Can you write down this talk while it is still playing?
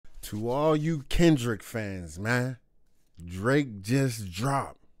To all you Kendrick fans, man, Drake just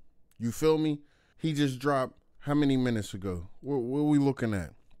dropped. You feel me? He just dropped how many minutes ago? What are we looking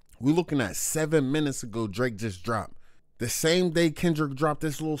at? We're looking at 7 minutes ago, Drake just dropped. The same day Kendrick dropped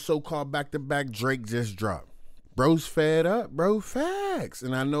this little so-called back-to-back, Drake just dropped. Bro's fed up, bro. Facts.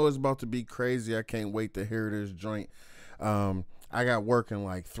 And I know it's about to be crazy. I can't wait to hear this joint. I got work in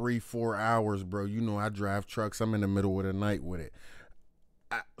like 3-4 hours, bro. You know I drive trucks. I'm in the middle of the night with it.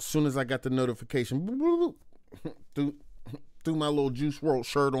 As soon as I got the notification, threw my little Juice WRLD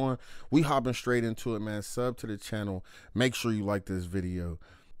shirt on, we hopping straight into it, man. Sub to the channel. Make sure you like this video.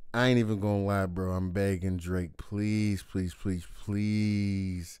 I ain't even gonna lie, bro. I'm begging Drake, please, please, please,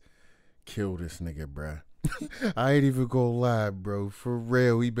 please kill this nigga, bro. I ain't even gonna lie, bro. For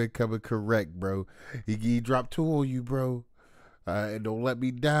real, he been coming correct, bro. He dropped 2 on you, bro. Don't let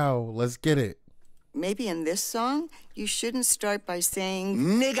me down. Let's get it. Maybe in this song, you shouldn't start by saying,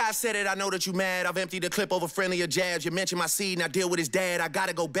 "Nigga, I said it, I know that you mad. I've emptied the clip over friendlier jabs. You mentioned my seed and I deal with his dad. I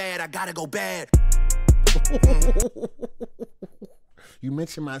gotta go bad, I gotta go bad." You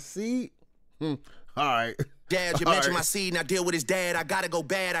mentioned my seed? All right. Dad, you mentioned my seed and I deal with his dad. I gotta go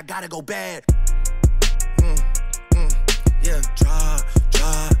bad, I gotta go bad. Yeah,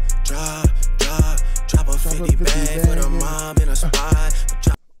 drop a 50 bag for the mob in a spot.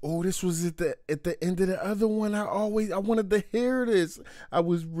 Oh, this was at the end of the other one. I wanted to hear this. I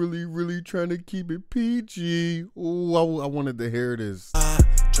was really trying to keep it PG. Oh, I wanted to hear this.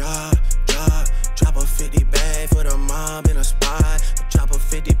 Drop a 50 bag for the mob in a spot. Drop a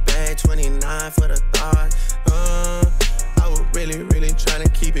 50 bag, 29 for the thought. I was really trying to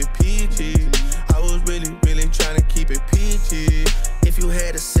keep it PG. I was really trying to keep it PG. If you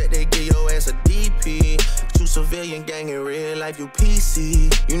had a set, they give your ass a DP. You civilian gang in real life, you PC.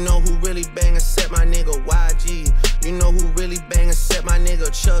 You know who really bang except my nigga YG. You know who really bang except my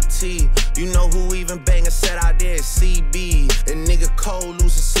nigga Chuck T. You know who even bang except out there is CB. And nigga Cole losing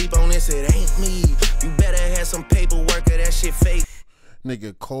sleep on this, it ain't me. You better have some paperwork or that shit fake.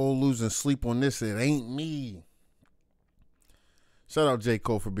 Nigga Cole losing sleep on this, it ain't me. Shout out J.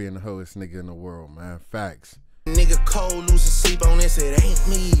 Cole for being the hottest nigga in the world, man. Facts. Nigga Cole losing sleep on this, it ain't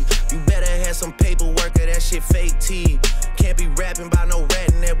me. You better have some paperwork or that shit fake T. Can't be rapping about no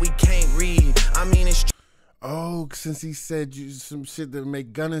ratting that we can't read. I mean it's oh, since he said you some shit that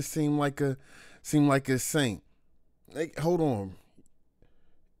make Gunna seem like a saint. Like, hold on.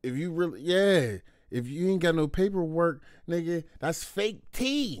 If you really, yeah, if you ain't got no paperwork, nigga, that's fake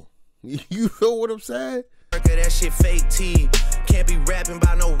T. You know what I'm saying? That shit fake T. Can't be rapping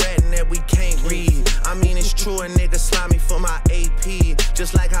about no ratting that we can't read. I mean it's true, a nigga slimy for my AP.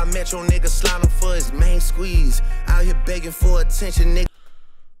 Just like how Metro nigga slime for his main squeeze. Out here begging for attention, nigga.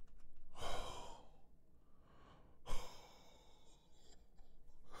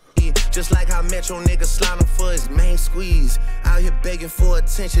 Just like how Metro nigga slime for his main squeeze. Out here begging for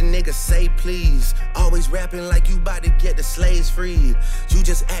attention, nigga, say please. Always rapping like you about to get the slaves freed. You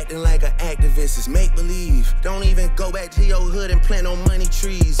just acting like an activist, it's make-believe. Don't even go back to your hood and plant no money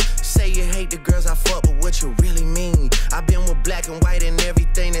trees. Say you hate the girls I fuck, but what you really mean? I've been with black and white and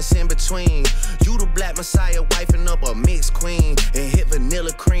everything that's in between. You the black messiah wifing up a mixed queen and hit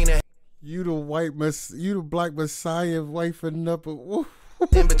vanilla cream. You the black messiah wifing up a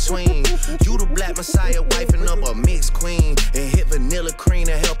in between. You the black messiah wifing up a mixed queen and hit vanilla cream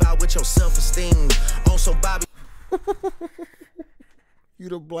to help out with your self-esteem. Also Bobby. You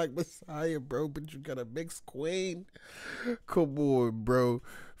the black messiah, bro, but you got a mixed queen. Come on, bro.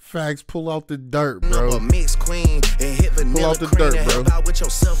 Facts, pull out the dirt, bro. A mixed queen and hit vanilla cream to help out with your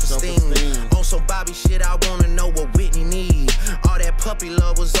self-esteem. Also Bobby shit, I wanna know what Whitney need. All that puppy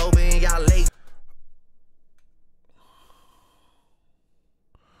love was over in y'all late.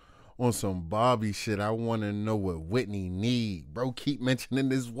 On some Bobby shit, I want to know what Whitney need. Bro, keep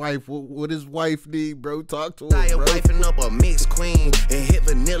mentioning his wife. What his wife need, bro? Talk to her, bro. Wifing up a mixed queen and hit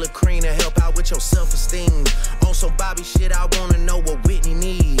vanilla cream to help out with your self-esteem. On some Bobby shit, I want to know what Whitney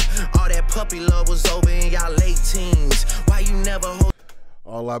need. All that puppy love was over in y'all late teens. Why you never hold...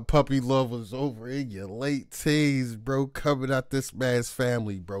 All that puppy love was over in your late teens, bro. Coming out this man's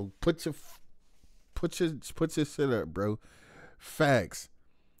family, bro. Put your shit up, bro. Facts.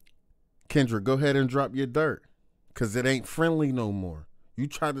 Kendrick, go ahead and drop your dirt, because it ain't friendly no more. You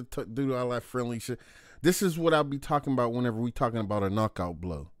try to do all that friendly shit. This is what I'll be talking about whenever we talking about a knockout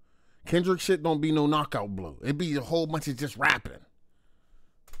blow. Kendrick shit don't be no knockout blow. It be a whole bunch of just rapping.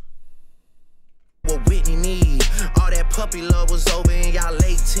 What Whitney need. All that puppy love was over in y'all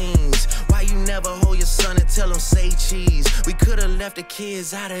late teens. Why you never hold your son and tell him say cheese? We could've left the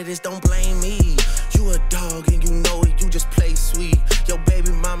kids out of this, don't blame me. You a dog and you know it, you just play sweet. Your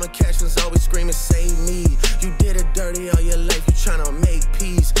baby mama catch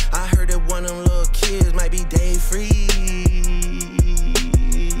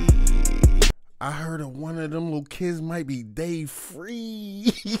Dave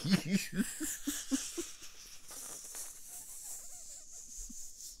Freeze.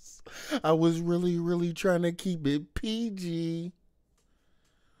 I was really trying to keep it PG.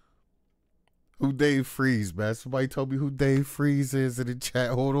 Who Dave Freeze, man? Somebody told me who Dave Freeze is in the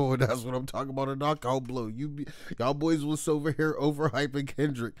chat. Hold on, that's what I'm talking about. A knockout blow. Y'all boys was over here overhyping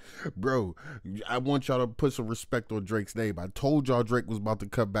Kendrick, bro. I want y'all to put some respect on Drake's name. I told y'all Drake was about to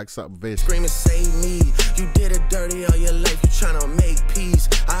come back something vicious. Screaming, save me. You did it dirty all your life. You tryna make peace.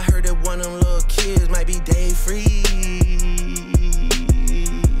 I heard that one of them little kids might be Dave Freeze.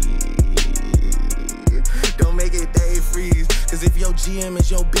 Don't make it Dave Freeze. Cause if your GM is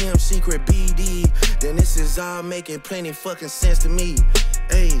your BM secret BD, then this is all making plenty fucking sense to me.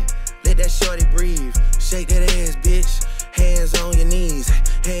 Hey, let that shorty breathe. Shake that ass, bitch. Hands on your knees.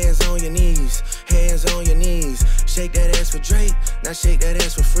 Hands on your knees. Hands on your knees. Shake that ass for Drake. Now shake that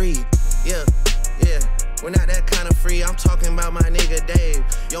ass for free. Yeah, yeah. We're not that kind of free. I'm talking about my nigga Dave.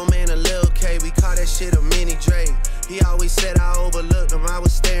 Yo man, a Lil K. We call that shit a mini Drake. He always said I overlooked him, I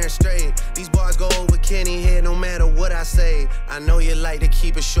was staring straight. These bars go over Kenny head no matter what I say. I know you like to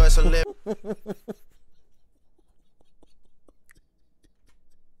keep it short, so let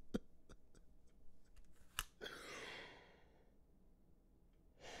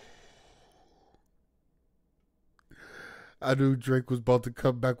I knew Drake was about to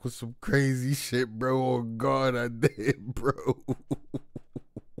come back with some crazy shit, bro. Oh God, I did, bro.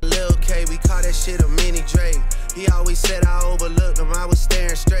 Lil K, we call that shit a mini Drake. He always said I overlooked him, I was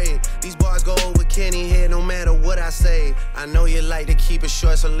staring straight. These bars go over Kenny head no matter what I say. I know you like to keep it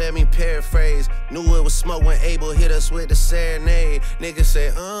short, so let me paraphrase. Knew it was smoke when Abel hit us with the serenade. Niggas say,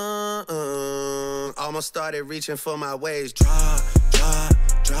 almost started reaching for my waist. Drop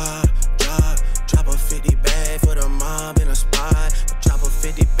a 50 bag for the mob in a spot. Drop a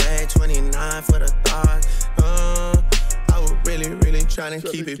 50 bag, 29 for the thought. I was really trying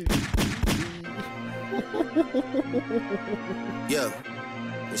to keep it. Yeah,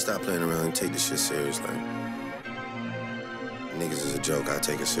 we stop playing around and take this shit serious. Like, niggas is a joke. I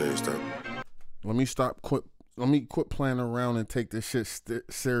take it serious though. Let me quit playing around and take this shit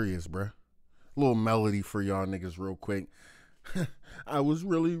serious, bruh. Little melody for y'all niggas real quick. I was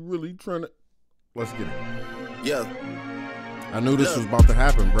really trying to. Let's get it. Yeah. I knew this was about to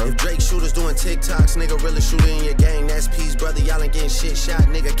happen, bro. If Drake shooters doing TikToks, nigga really shooting in your gang, that's peace, brother. Y'all ain't getting shit shot,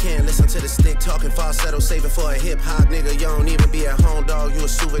 nigga. Can't listen to the stick talking falsetto, saving for a hip hop, nigga. You don't even be at home, dog. You a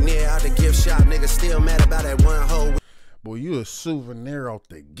souvenir out the gift shop, nigga. Still mad about that one hoe. Boy, you a souvenir out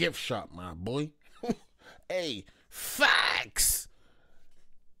the gift shop, my boy. Hey, facts.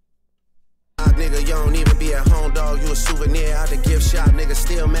 Nigga, you don't even be at home, dog. You a souvenir out the gift shop, nigga.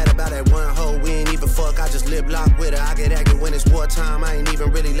 Still mad about that one hoe. We ain't even fuck, I just lip lock with her. I get active when it's wartime. I ain't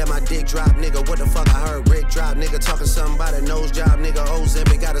even really let my dick drop, nigga. What the fuck I heard Rick drop, nigga. Talking something about a nose job, nigga.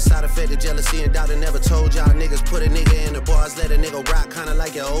 Ozempic got a side effect of jealousy and doubt and never told y'all niggas. Put a nigga in the bars, let a nigga rock, kinda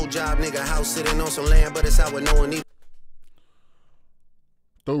like your old job, nigga. House sitting on some land, but it's out with no one even.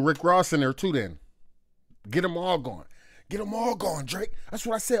 Throw Rick Ross in there too then. Get them all going. Get them all going, Drake. That's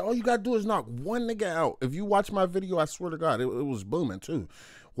what I said. All you got to do is knock one nigga out. If you watch my video, I swear to God, it was booming too.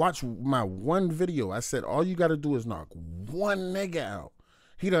 Watch my one video. I said, all you got to do is knock one nigga out.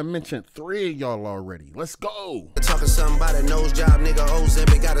 He done mentioned 3 of y'all already. Let's go. Talking something about a nose job, nigga.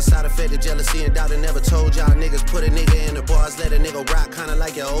 Ozempic got a side effect of jealousy and doubt and never told y'all niggas. Put a nigga in the bars, let a nigga rock, kinda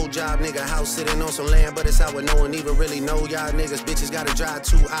like your old job, nigga. House sitting on some land, but it's out with no one even really know y'all niggas. Bitches gotta drive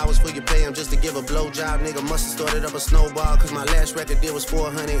 2 hours for you pay them just to give a blowjob, nigga. Must've started up a snowball, cause my last record deal was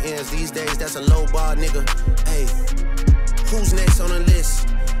 400 M's. These days, that's a low bar, nigga. Hey, who's next on the list?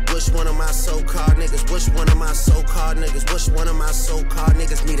 Which one of my so-called niggas? Which one of my so-called niggas? Which one of my so-called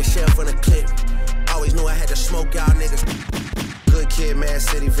niggas need a sheriff from the clip? Always knew I had to smoke y'all niggas. Good kid, Mad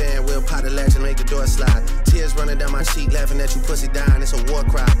City van, we'll pot the latch and make the door slide. Tears running down my cheek, laughing at you pussy dying, it's a war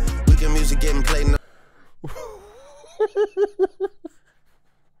cry. Weekend music getting played in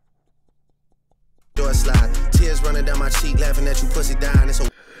door slide. Tears running down my cheek, laughing at you pussy dying, it's a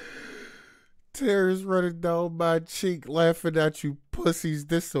Tears running down my cheek, laughing at you pussies.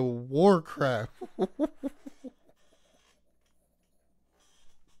 This a war crap.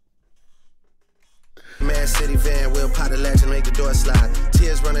 Mad City van, we'll pot the latch and make the door slide.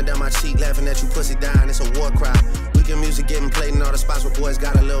 Tears running down my cheek, laughing at you pussy dying, it's a war cry. Weekend music getting played in all the spots where boys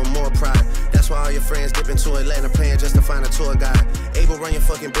got a little more pride. That's why all your friends dip into Atlanta paying just to find a tour guide. Able run your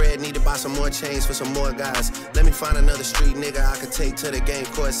fucking bread, need to buy some more chains for some more guys. Let me find another street nigga I could take to the game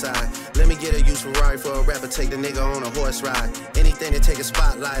courtside. Let me get a used Ferrari for a rapper, take the nigga on a horse ride. Anything to take a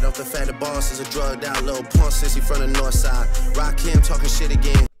spotlight off the fact the boss is a drugged out little punk sissy from the north side. Rock him talking shit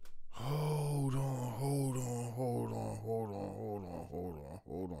again.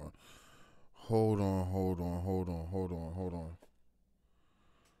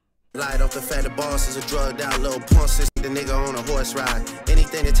 Light off the fact the boss is a drugged out little punk sissy, the nigga on a horse ride.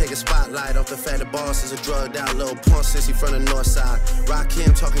 Anything to take a spotlight off the fact the boss is a drugged out little punk sissy from the north side. Rock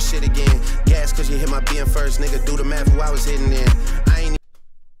him talking shit again. Gas cause you hit my being first, nigga. Do the math who I was hitting in. I ain't.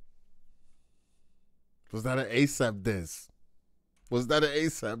 Was that an ASAP diss? Was that an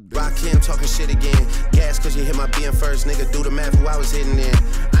ASAP diss? Rock him talking shit again. Gas cause you hit my being first, nigga. Do the math who I was hitting in.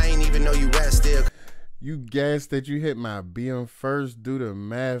 I ain't even know you rap still. You guessed that you hit my being first, do the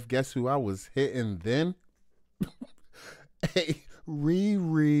math. Guess who I was hitting then? Hey,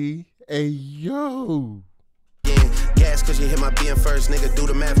 Riri. Hey, yo. Gas cause you hit my being first, nigga. Do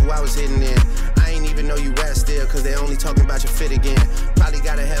the math who I was hitting in. I ain't even know you rap still, cause they only talking about your fit again. Probably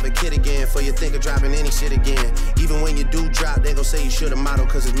gotta have a kid again for you think of dropping any shit again. Even when you do drop, they gon' say you should've modeled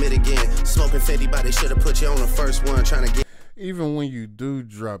cause it's mid again. Smoking 50, but they should've put you on the first one trying to get. Even when you do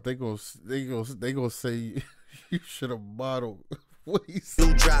drop, they go say you should have modeled. What he said?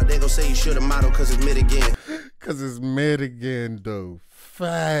 Do drop, they gon' say you should have modeled cause it's mid again. Cause it's mid again though.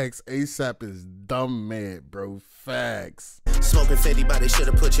 Facts. ASAP is dumb mad, bro. Facts. Smoking 50, but they should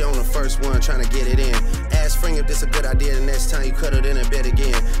have put you on the first one trying to get it in. Ask Spring if this a good idea, the next time you cut it in a bed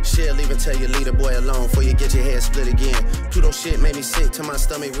again. Shit, leave and tell your leader boy alone before you get your head split again. Pluto shit made me sick to my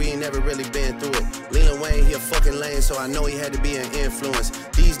stomach, we ain't never really been through it. Lil Wayne, he a fucking lame, so I know he had to be an influence.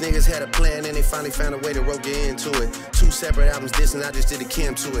 These niggas had a plan and they finally found a way to rope you into it. 2 separate albums dissing, I just did a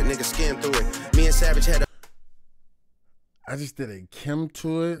Kim to it. Nigga skim through it. Me and Savage had a I just did a Kim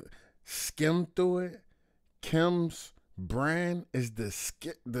to it, skim through it. Kim's brand is the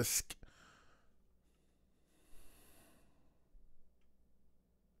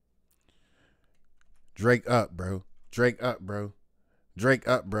Drake up, bro. Drake up, bro. Drake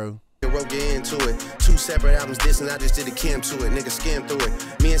up, bro. Rope you into it. 2 separate albums dissing, I just did a Kim to it. Nigga skim through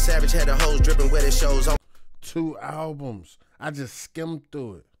it. Me and Savage had the hoes dripping where it shows on. 2 albums. I just skimmed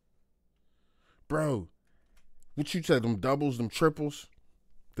through it. Bro, what you said, them doubles, them triples?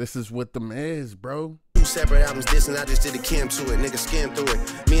 This is what them is, bro. 2 separate albums dissing, I just did a Kim to it. Nigga skim through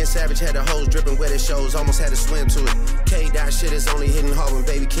it. Me and Savage had the hoes dripping where it shows, almost had to swim to it. K-Dot shit is only hitting hard when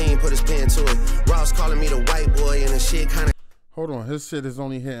Baby King put his pen to it. Ross calling me the white boy and the shit kinda. Hold on, his shit is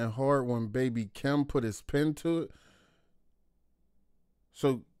only hitting hard when Baby Kim put his pen to it.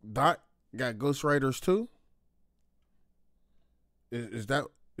 So Dot got ghostwriters too? Is that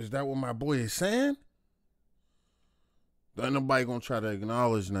what my boy is saying? Ain't nobody gonna try to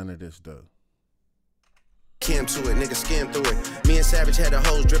acknowledge none of this though. Kim to it, nigga skim through it. Me and Savage had the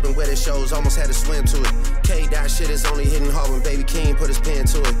hoes dripping where it shows, almost had to swim to it. K-Dot shit is only hitting hard when Baby King put his pen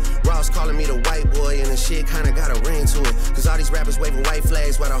to it. Ross calling me the white boy and the shit kinda got a ring to it. Cause all these rappers waving white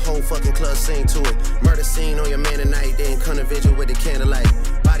flags while the whole fucking club sing to it. Murder scene on your man tonight, then come to vigil with the candlelight.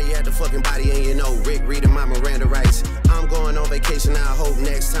 Body at the fucking body and you know Rick reading my Miranda rights. I'm going on vacation, I hope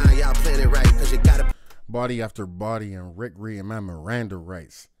next time y'all plan it right. Cause you gotta body after body and Rick reading my Miranda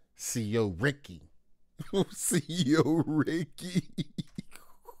rights. CEO Ricky. CEO Ricky.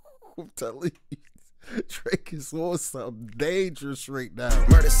 I'm telling you, Drake is on something dangerous right now.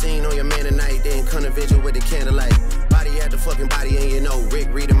 Murder scene on your man tonight, then come to vigil with the candlelight. Body at the fucking body and you know Rick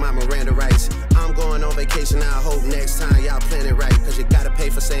reading my Miranda rights. I'm going on vacation, I hope next time y'all plan it right. Cause you gotta pay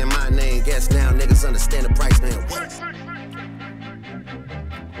for saying my name. Guess now niggas understand the price, man. What?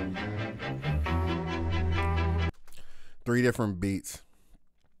 3 different beats,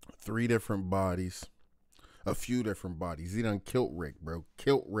 3 different bodies, a few different bodies. He done killed Rick, bro.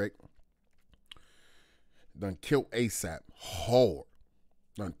 Killed Rick. Done killed ASAP hard.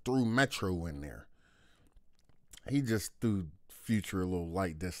 Done threw Metro in there. He just threw Future a little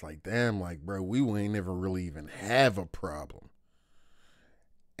light diss like, damn, like, bro, we ain't never really even have a problem.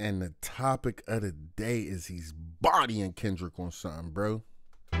 And the topic of the day is he's bodying Kendrick on something, bro.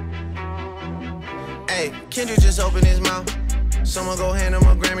 Hey, Kendrick just opened his mouth. Someone go hand him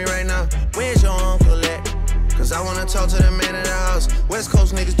a Grammy right now. Where's your uncle at? Cause I wanna talk to the man in the house. West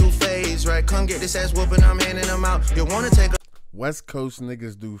Coast niggas do fades, right? Come get this ass whooping, I'm handing them out. You wanna take a West Coast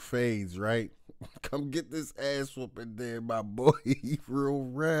niggas do fades, right? Come get this ass whooping there, my boy. Real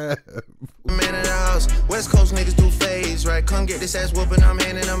rap. Man in the house. West Coast niggas do fades, right? Come get this ass whooping, I'm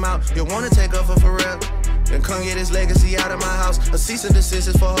handing them out. You wanna take up for real? Then come get his legacy out of my house. A cease and desist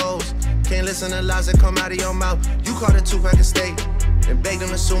is for hoes. Can't listen to lies that come out of your mouth. You caught a 2-pack of steak and beg them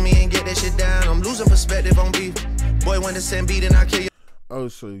to sue me and get that shit down. I'm losing perspective on beef. Boy, when the send beat and I kill you. Oh,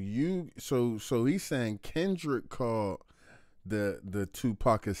 so he's saying Kendrick called the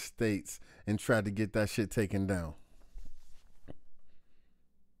Tupac estates and tried to get that shit taken down.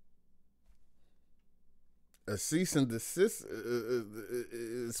 A cease and desist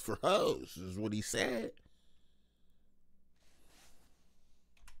is for hoes, is what he said.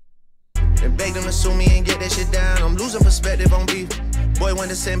 And beg them to sue me and get that shit down. I'm losing perspective on beef. Boy, when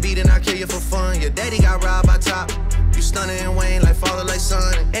to send beat and I kill you for fun. Your daddy got robbed by Top. You stunning and Wayne like father, like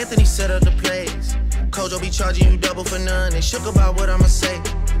son. And Anthony set up the plays. Kojo be charging you double for none. They shook about what I'ma say.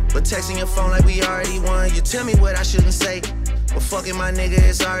 But texting your phone like we already won. You tell me what I shouldn't say. But fucking my nigga,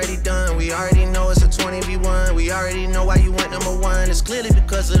 it's already done. We already know it's a 20v1. We already know why you went number one. It's clearly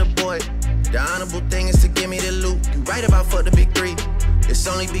because of the boy. The honorable thing is to give me the loot. You right about fuck the big three. It's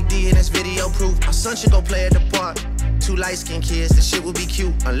only Big D and it's video proof. Our son should go play at the park. Two light-skinned kids, the shit will be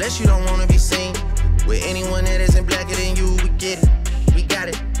cute. Unless you don't wanna be seen with anyone that isn't blacker than you. We get it, we got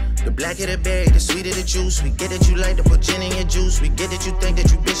it. The blacker the berry, the sweeter the juice. We get that you like to put gin in your juice. We get that you think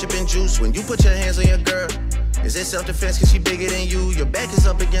that you bishop and juice. When you put your hands on your girl, is it self-defense cause she bigger than you? Your back is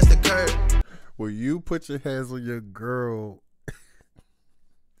up against the curb. When you put your hands on your girl,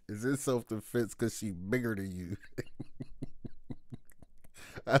 is it self-defense cause she bigger than you?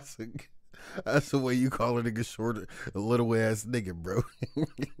 That's the way you call a nigga short, a little ass nigga, bro.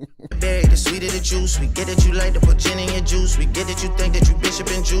 Berry, the sweeter the juice. We get that you like to put gin in your juice. We get that you think that you bishop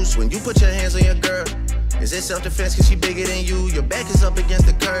and juice. When you put your hands on your girl, is it self-defense cause she bigger than you? Your back is up against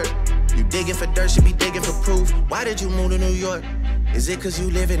the curb. You digging for dirt, should be digging for proof. Why did you move to New York? Is it cause you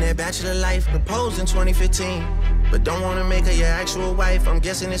living that bachelor life? Proposed in 2015, but don't wanna make her your actual wife. I'm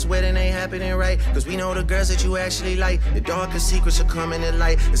guessing this wedding ain't happening right, cause we know the girls that you actually like. The darkest secrets are coming to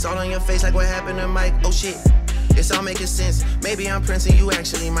light. It's all on your face like what happened to Mike. Oh shit, it's all making sense. Maybe I'm Prince and you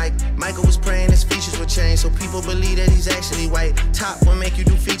actually Mike. Michael was praying his features would change, so people believe that he's actually white. Top will make you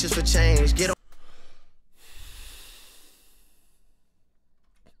do features for change. Get on.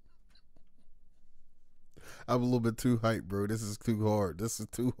 I'm a little bit too hyped, bro. This is too hard. This is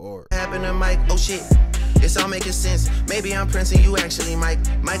too hard. Happened to Mike. Oh shit, it's all making sense. Maybe I'm Prince and you actually Mike.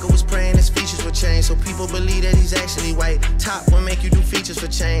 Michael was praying his features would change, so people believe that he's actually white. Top will make you do features for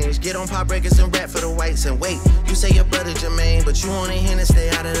change. Get on pop breakers and rap for the whites. And wait, you say your brother Jermaine, but you only him to stay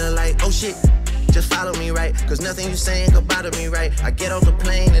out of the light. Oh shit, just follow me right, cause nothing you saying could bother me right. I get off the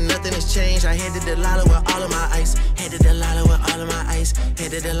plane and nothing has changed. I headed to Lala with all of my ice. Headed to Lala with all of my ice.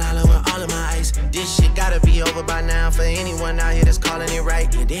 Headed to Lala with all of my ice. This shit gotta be over by now for anyone out here that's calling it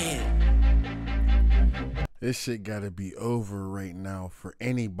right. You did. This shit gotta be over right now for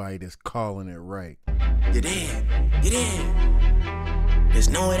anybody that's calling it right. You did. You did. There's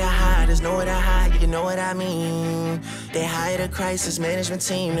nowhere to hide, there's nowhere to hide, you know what I mean. They hired a crisis management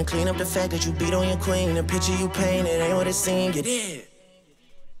team to clean up the fact that you beat on your queen. The picture you painted ain't what it seemed. You did.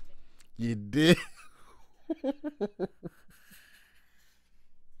 You did.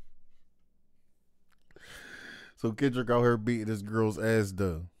 So Kendrick out here beating this girl's ass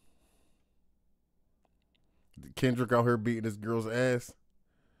though. Kendrick out here beating this girl's ass.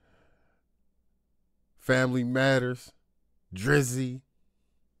 Family Matters. Drizzy.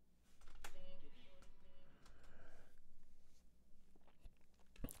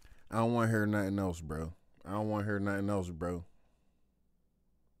 I don't want to hear nothing else, bro. I don't want to hear nothing else, bro.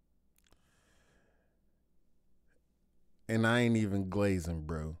 And I ain't even glazing,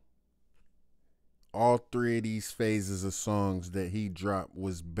 bro. All three of these phases of songs that he dropped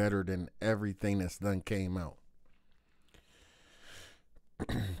was better than everything that's done came out.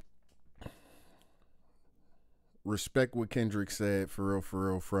 Respect what Kendrick said, for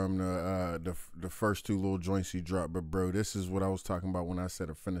real, from the first two little joints he dropped. But bro, this is what I was talking about when I said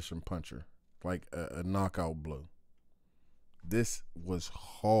a finishing puncher, like a knockout blow. This was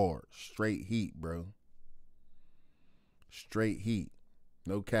hard, straight heat, bro. Straight heat,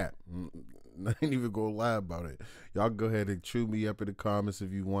 no cap. I ain't even gonna lie about it. Y'all go ahead and chew me up in the comments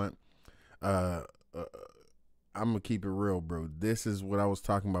if you want. I'm gonna keep it real, bro. This is what I was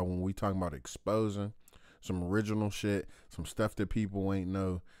talking about when we talking about exposing some original shit, some stuff that people ain't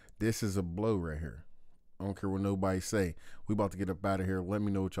know. This is a blow right here. I don't care what nobody say. We about to get up out of here. Let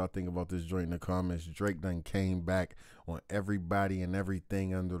me know what y'all think about this joint in the comments. Drake done came back on everybody and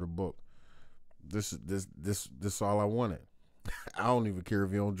everything under the book. This all I wanted. I don't even care if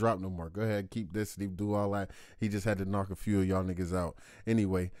he don't drop no more. Go ahead, keep this and do all that. He just had to knock a few of y'all niggas out.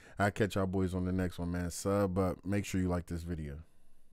 Anyway, I'll catch y'all boys on the next one, man. Sub up. Make sure you like this video.